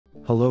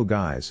Hello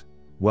guys,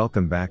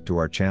 welcome back to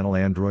our channel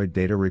Android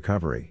Data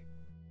Recovery.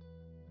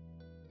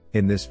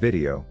 In this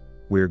video,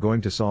 we are going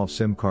to solve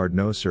SIM card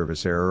no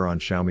service error on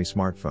Xiaomi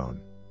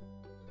smartphone.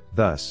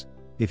 Thus,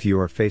 if you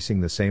are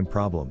facing the same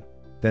problem,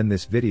 then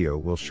this video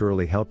will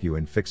surely help you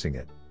in fixing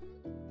it.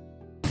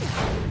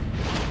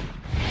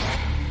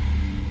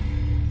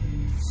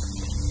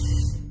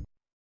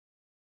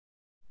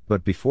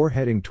 But before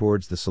heading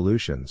towards the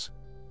solutions,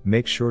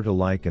 make sure to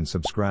like and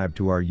subscribe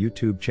to our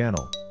YouTube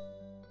channel.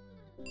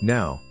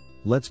 Now,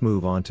 let's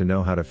move on to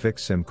know how to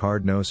fix SIM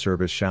card no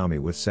service Xiaomi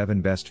with 7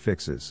 best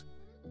fixes.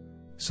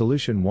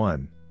 Solution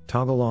 1.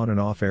 Toggle on and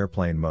off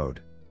airplane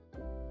mode.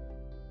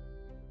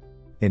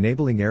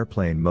 Enabling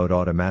airplane mode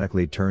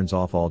automatically turns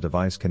off all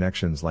device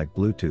connections like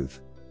Bluetooth,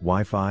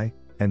 Wi-Fi,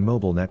 and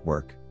mobile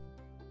network.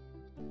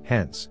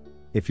 Hence,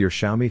 if your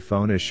Xiaomi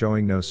phone is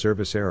showing no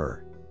service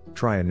error,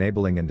 try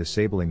enabling and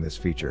disabling this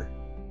feature.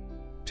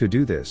 To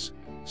do this,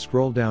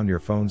 scroll down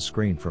your phone's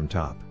screen from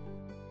top.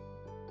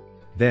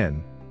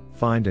 Then,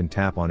 find and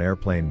tap on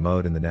airplane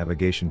mode in the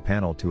navigation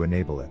panel to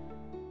enable it.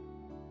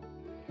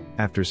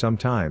 After some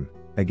time,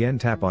 again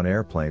tap on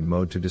airplane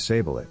mode to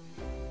disable it.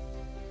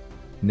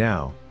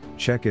 Now,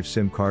 check if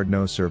SIM card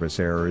no service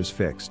error is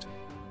fixed.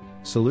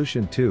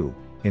 Solution 2.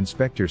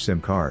 Inspect your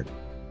SIM card.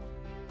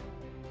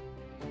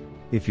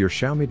 If your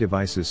Xiaomi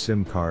device's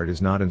SIM card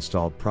is not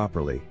installed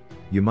properly,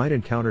 you might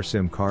encounter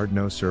SIM card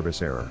no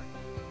service error.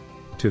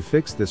 To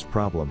fix this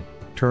problem,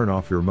 turn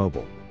off your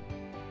mobile.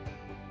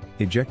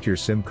 Eject your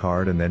SIM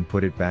card and then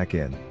put it back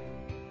in.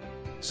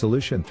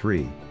 Solution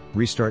 3.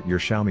 Restart your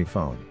Xiaomi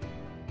phone.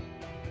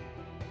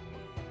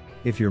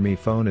 If your Mi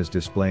phone is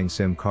displaying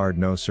SIM card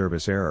no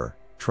service error,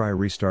 try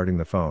restarting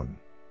the phone.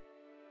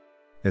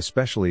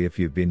 Especially if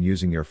you've been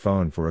using your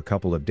phone for a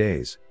couple of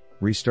days,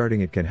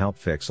 restarting it can help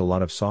fix a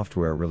lot of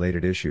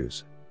software-related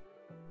issues.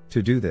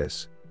 To do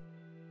this,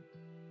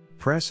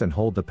 press and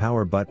hold the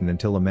power button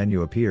until a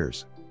menu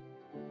appears.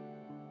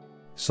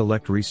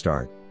 Select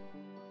Restart.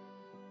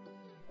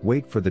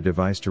 Wait for the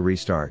device to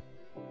restart.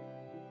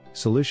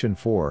 Solution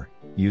 4.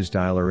 Use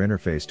dialer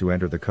interface to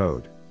enter the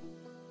code.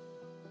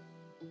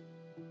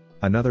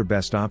 Another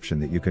best option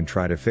that you can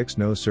try to fix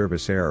no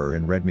service error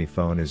in Redmi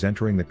phone is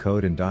entering the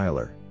code in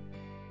dialer.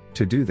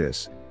 To do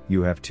this,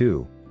 you have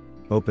to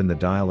open the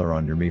dialer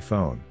on your Mi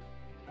phone.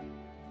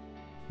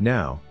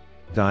 Now,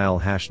 dial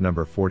hash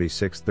number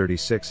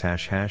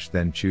 4636 ##,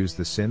 then choose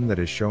the SIM that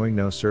is showing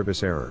no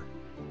service error.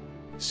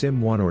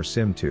 SIM 1 or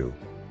SIM 2.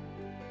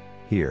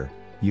 Here,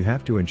 you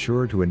have to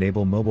ensure to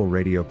enable mobile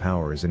radio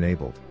power is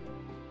enabled.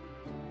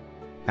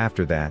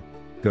 After that,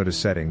 go to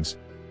Settings.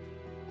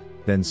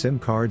 Then SIM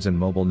cards and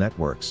mobile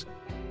networks.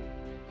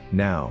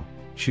 Now,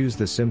 choose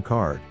the SIM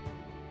card.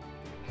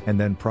 And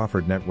then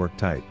preferred network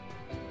type.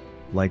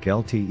 Like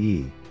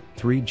LTE,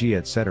 3G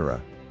etc.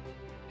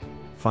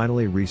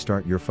 Finally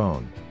restart your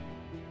phone.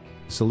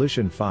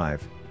 Solution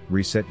 5.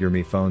 Reset your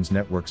Mi phone's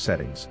network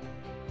settings.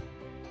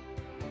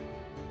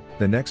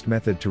 The next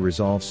method to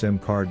resolve SIM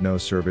card no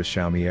service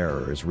Xiaomi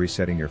error is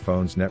resetting your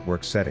phone's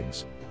network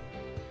settings.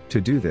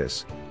 To do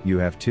this, you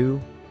have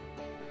to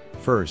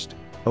first,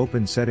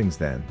 open Settings,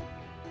 then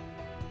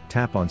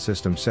tap on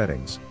System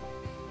Settings.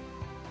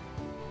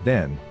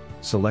 Then,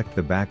 select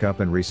the Backup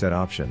and Reset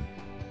option.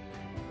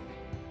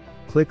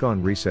 Click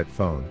on Reset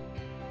Phone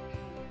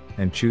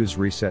and choose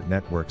Reset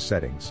Network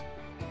Settings.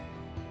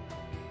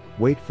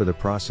 Wait for the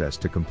process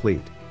to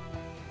complete.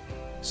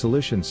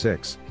 Solution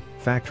 6.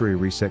 Factory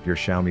reset your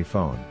Xiaomi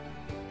phone.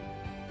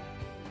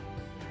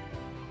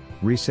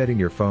 Resetting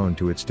your phone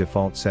to its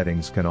default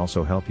settings can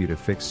also help you to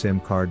fix SIM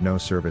card no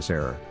service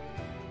error.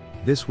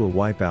 This will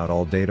wipe out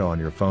all data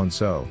on your phone,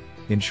 so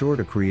ensure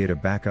to create a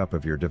backup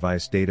of your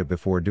device data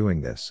before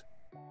doing this.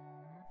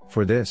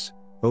 For this,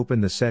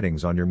 open the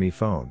settings on your Mi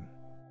phone.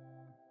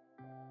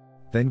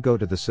 Then go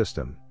to the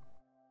system.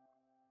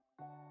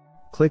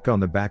 Click on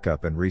the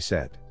Backup and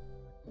Reset.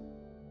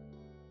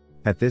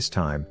 At this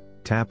time,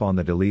 tap on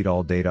the Delete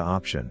All Data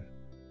option.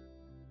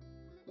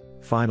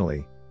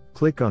 Finally,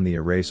 click on the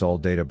Erase All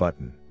Data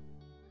button.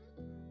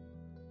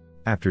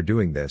 After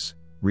doing this,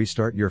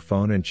 restart your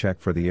phone and check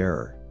for the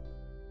error.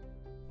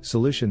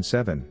 Solution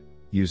 7.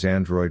 Use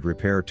Android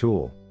Repair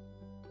Tool.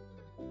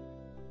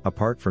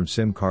 Apart from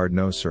SIM card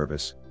no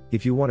service,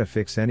 if you want to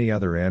fix any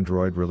other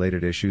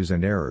Android-related issues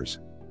and errors,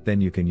 then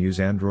you can use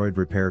Android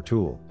Repair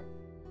Tool.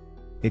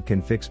 It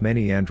can fix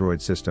many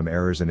Android system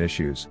errors and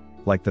issues,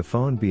 like the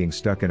phone being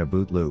stuck in a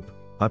boot loop,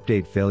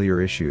 update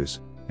failure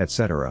issues,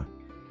 etc.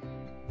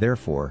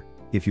 Therefore,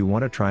 if you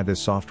want to try this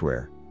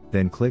software,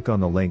 then click on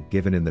the link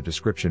given in the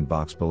description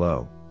box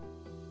below.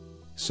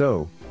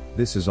 So,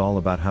 this is all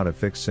about how to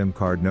fix SIM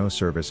card no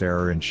service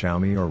error in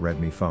Xiaomi or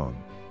Redmi phone.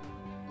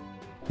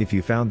 If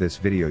you found this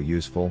video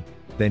useful,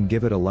 then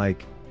give it a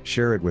like,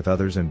 share it with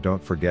others, and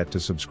don't forget to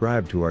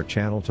subscribe to our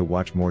channel to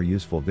watch more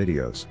useful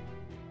videos.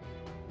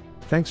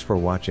 Thanks for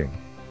watching.